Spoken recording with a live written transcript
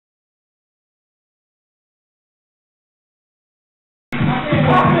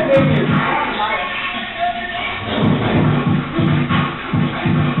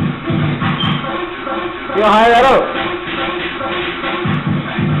gonna hire that up.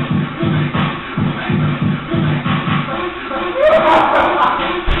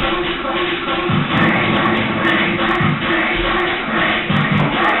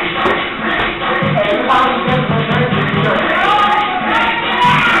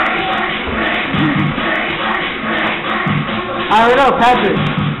 I don't know, Patrick.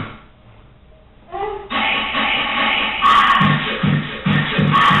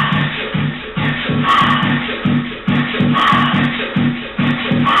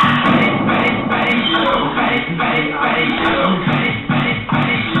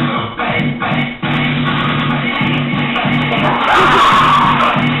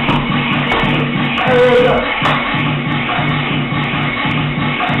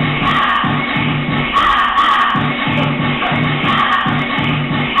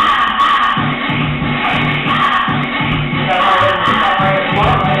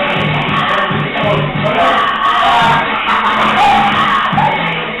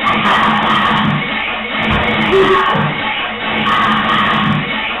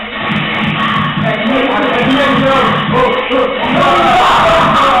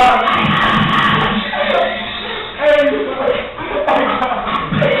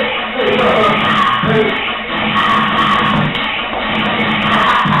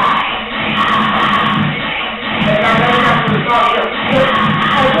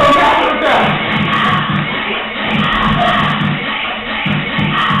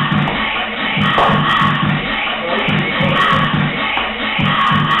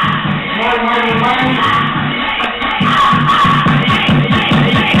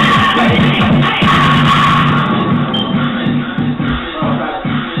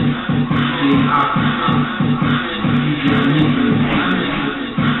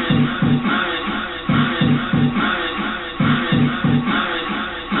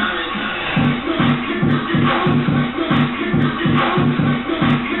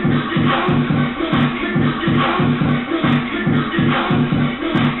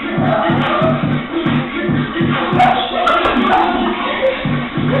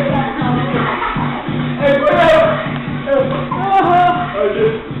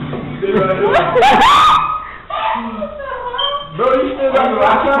 Bro, you still got the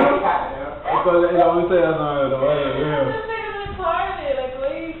last time? Because they always say that's not the way. This nigga's retarded. Like, the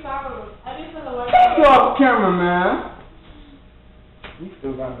way he sounds. I just don't know why. Take you off camera, man. You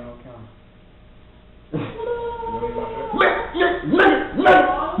still got me on camera.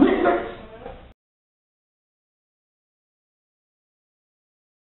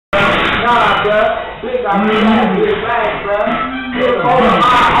 Nah, bruh. Big got me like big bag, bruh. Big over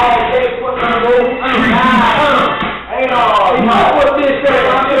my all day, put my room. Ain't all. You know what this is?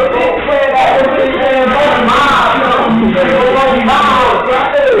 I'm just big player that everything is over my house. Over my house, bruh.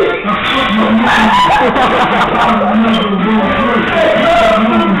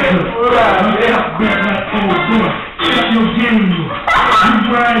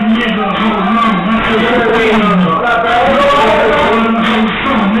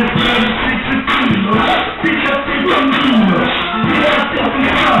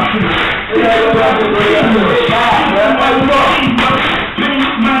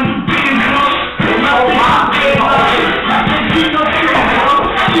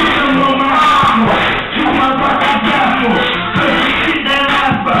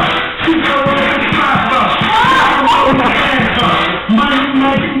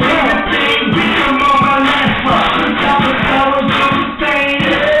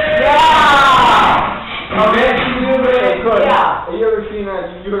 You ever seen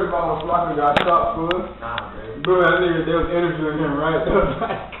that? You heard about when Flocker got shot, fool? Nah, man. Bro, that nigga, they was interviewing him, right?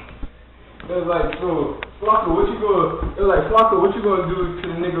 It was like, so, Flocker, what you gonna, it was like, Flocker, what you gonna do to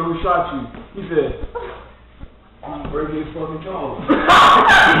the nigga who shot you? He said, I'm gonna break his fucking jaw.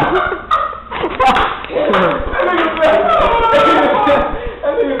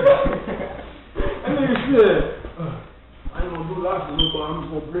 That nigga said, I ain't gonna do lots of but I'm just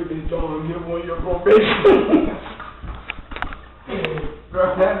gonna break his jaw and give 1 year probation. Bro,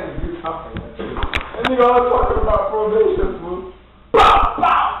 that nigga do talking. That nigga all talking about probation, fool. Bow,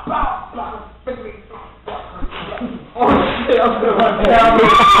 bow, bow, bow. Oh shit, I'm still on camera.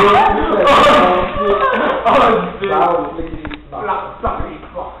 Oh shit. I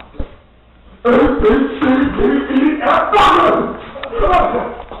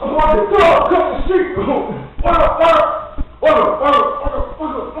want the dog cut the street. What up?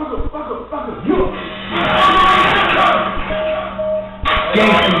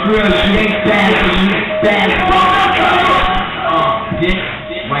 Gangsta grill, you ain't bad, you ain't bad. This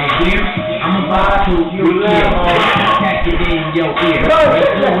right here, I'm a shoot you kill. Attack it in your ear.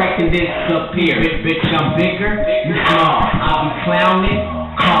 If you reckon this disappear, bitch, I'm bigger, you small. I'll be clowning,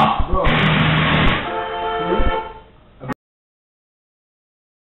 caught.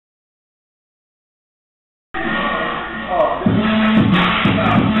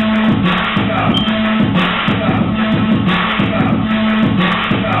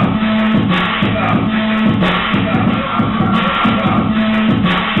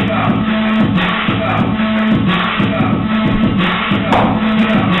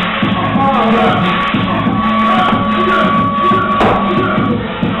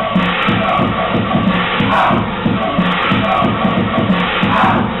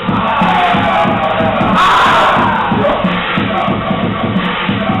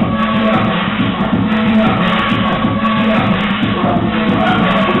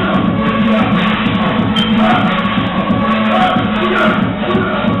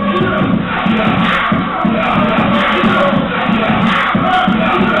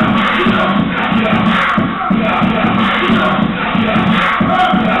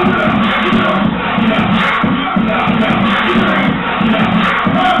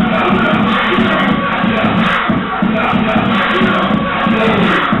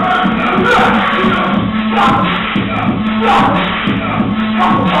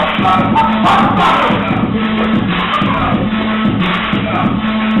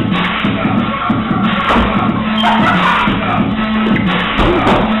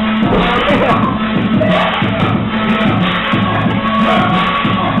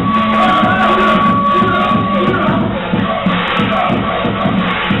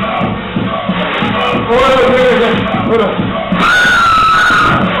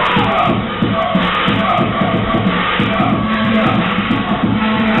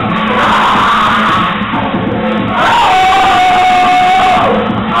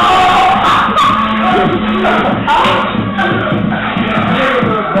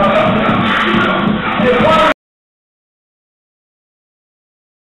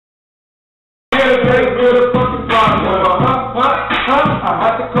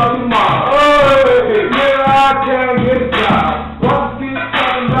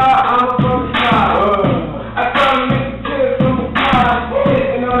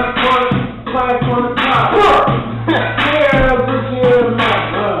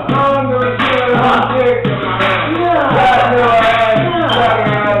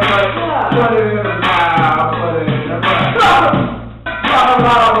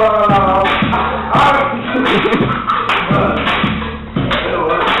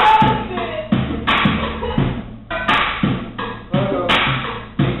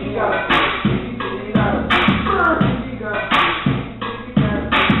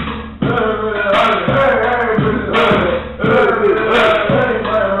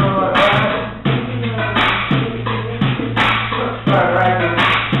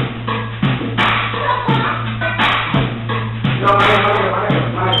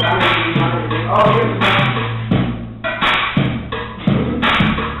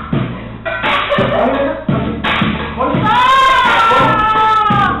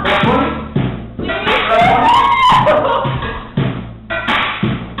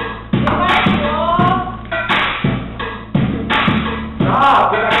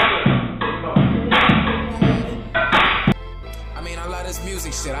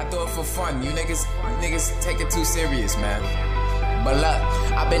 Shit, I do it for fun. You niggas take it too serious, man. But look,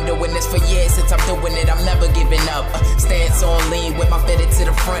 I've been doing this for years. Since I'm doing it, I'm never giving up. Stance on lean with my fitted to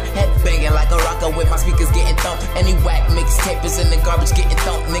the front. Head banging like a rocker with my speakers getting thumped. Any whack mixtape is in the garbage getting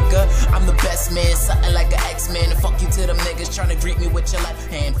thumped, nigga. I'm the best man, something like an X-Man. And fuck you to them niggas trying to greet me with your left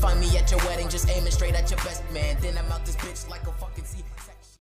hand. Find me at your wedding, just aiming straight at your best man. Then I'm out this bitch.